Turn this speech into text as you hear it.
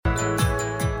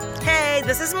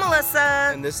This is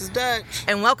Melissa. And this is Dutch.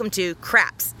 And welcome to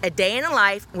Craps, a day in the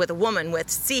life with a woman with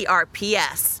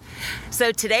CRPS.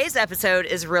 So today's episode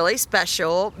is really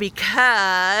special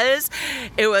because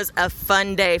it was a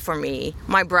fun day for me.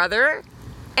 My brother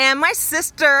and my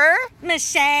sister,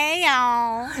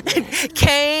 Michelle,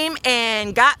 came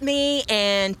and got me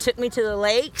and took me to the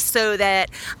lake so that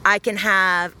I can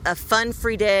have a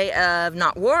fun-free day of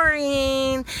not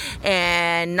worrying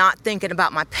and not thinking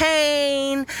about my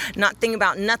pain, not thinking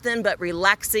about nothing but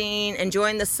relaxing,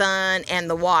 enjoying the sun and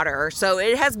the water. So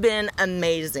it has been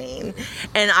amazing,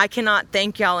 and I cannot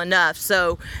thank y'all enough.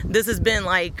 So this has been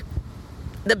like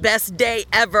the best day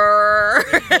ever,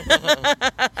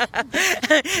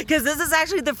 because this is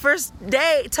actually the first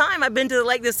time I've been to the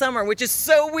lake this summer, which is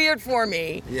so weird for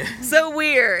me. Yeah. So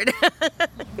weird.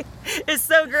 It's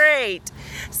so great.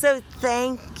 So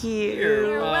thank you.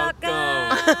 You're welcome.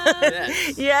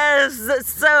 Yes. Yes.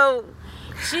 So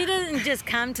she didn't just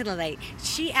come to the lake.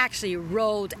 She actually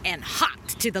rolled and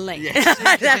hopped to the lake. Yes.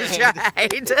 that's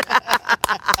right.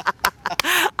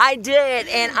 I did,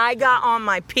 and I got on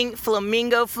my pink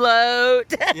flamingo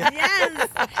float. Yes,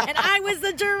 and I was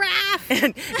the giraffe.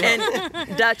 and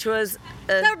Dutch was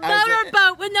The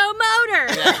motorboat with no motor.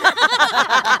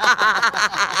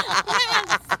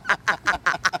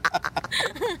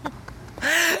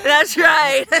 That's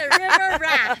right. The river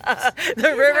raft.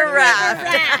 The river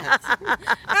raft.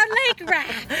 Our lake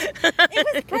raft. It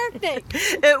was perfect.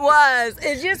 It was.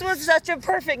 It just was such a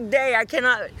perfect day. I can't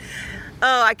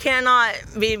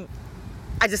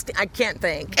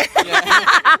think.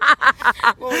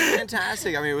 Well, it was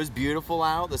fantastic. I mean, it was beautiful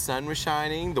out. The sun was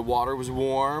shining. The water was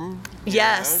warm.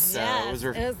 Yes. Yes.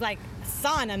 It was like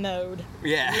sauna mode.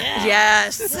 Yeah.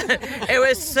 Yes. It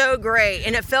was so great.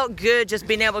 And it felt good just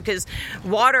being able, because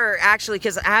water actually,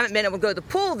 because I haven't been able to go to the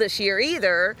pool this year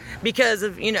either because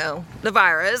of, the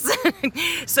virus.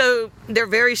 So they're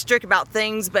very strict about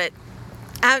things, but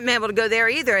I haven't been able to go there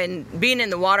either. And being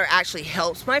in the water actually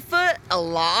helps my foot a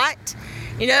lot,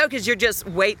 because you're just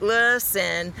weightless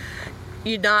and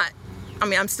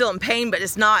I'm still in pain, but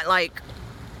it's not like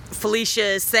Felicia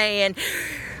is saying,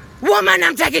 "Woman,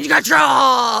 I'm taking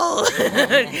control."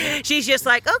 She's just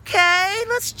like, "Okay,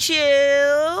 let's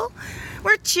chill.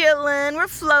 We're chilling. We're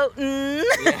floating."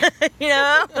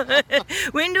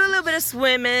 We can do a little bit of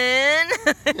swimming.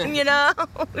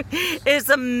 It's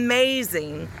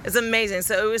amazing. It's amazing.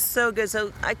 So it was so good.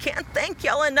 So I can't thank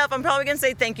y'all enough. I'm probably going to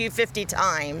say thank you 50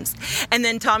 times. And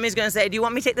then Tommy's going to say, "Do you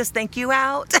want me to take this thank you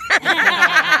out?"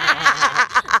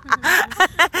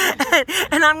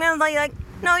 And I'm going to be like,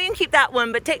 "No, you can keep that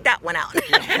one, but take that one out."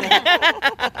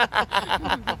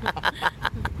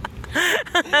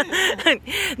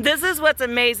 This is what's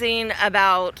amazing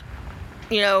about,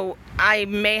 I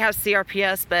may have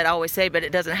CRPS, but I always say, but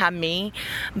it doesn't have me.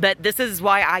 But this is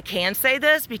why I can say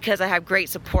this, because I have great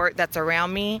support that's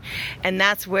around me. And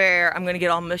that's where I'm going to get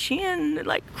all mushy and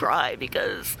cry,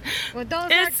 because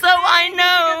it's so, I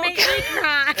know. Make me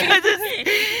cry.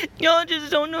 Y'all just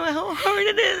don't know how hard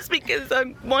it is, because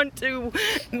I want to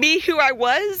be who I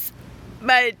was,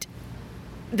 but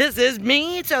this is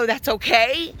me, so that's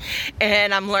okay.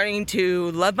 And I'm learning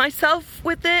to love myself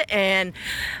with it, and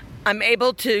I'm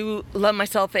able to love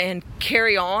myself and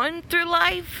carry on through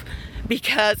life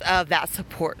because of that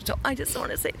support. So I just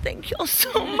want to say thank y'all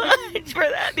so much for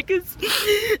that, because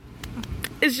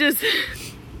it's just,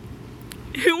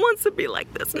 who wants to be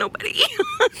like this? Nobody.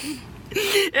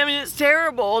 I mean, it's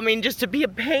terrible. I mean, just to be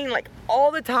in pain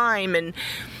all the time, and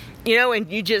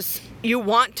and you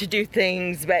want to do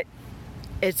things, but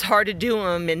it's hard to do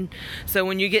them. And so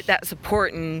when you get that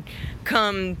support and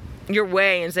come your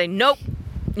way and say, "Nope,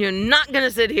 you're not going to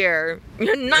sit here.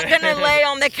 You're not going to lay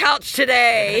on the couch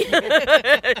today.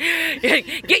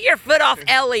 Get your foot off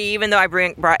Ellie," even though I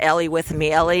brought Ellie with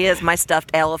me. Ellie is my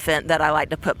stuffed elephant that I like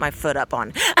to put my foot up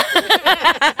on.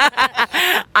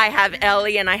 I have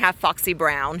Ellie and I have Foxy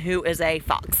Brown, who is a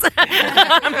fox.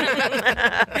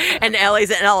 And Ellie's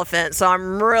an elephant, so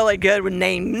I'm really good with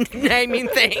naming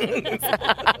things.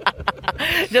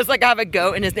 Just like I have a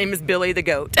goat and his name is Billy the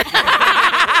Goat.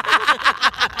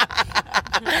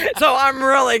 So I'm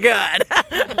really good.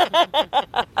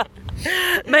 But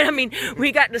I mean,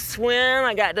 we got to swim.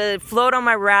 I got to float on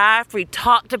my raft. We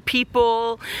talked to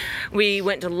people. We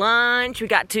went to lunch. We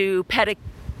got to pet a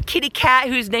kitty cat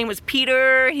whose name was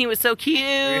Peter. He was so cute.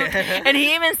 And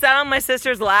he even sat on my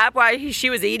sister's lap while she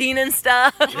was eating and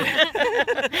stuff.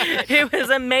 It was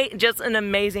just an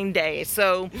amazing day.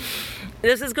 So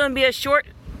this is going to be a short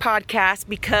podcast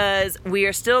because we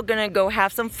are still going to go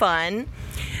have some fun.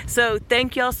 So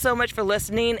thank y'all so much for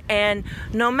listening. And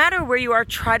no matter where you are,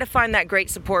 try to find that great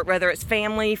support, whether it's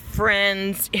family,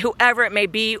 friends, whoever it may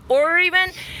be, or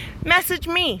even message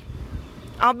me.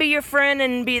 I'll be your friend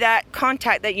and be that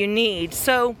contact that you need.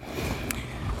 So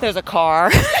there's a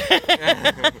car.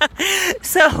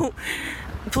 So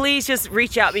please just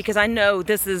reach out, because I know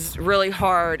this is really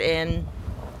hard and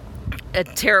a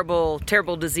terrible,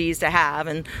 terrible disease to have,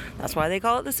 and that's why they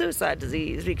call it the suicide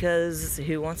disease, because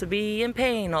who wants to be in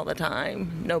pain all the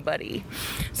time? Nobody.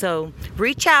 So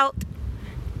reach out.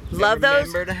 Love those.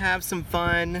 Remember to have some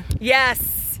fun.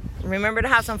 Yes. Remember to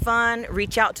have some fun.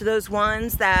 Reach out to those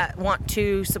ones that want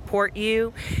to support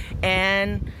you,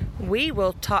 and we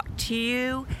will talk to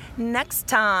you next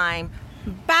time.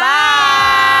 Bye.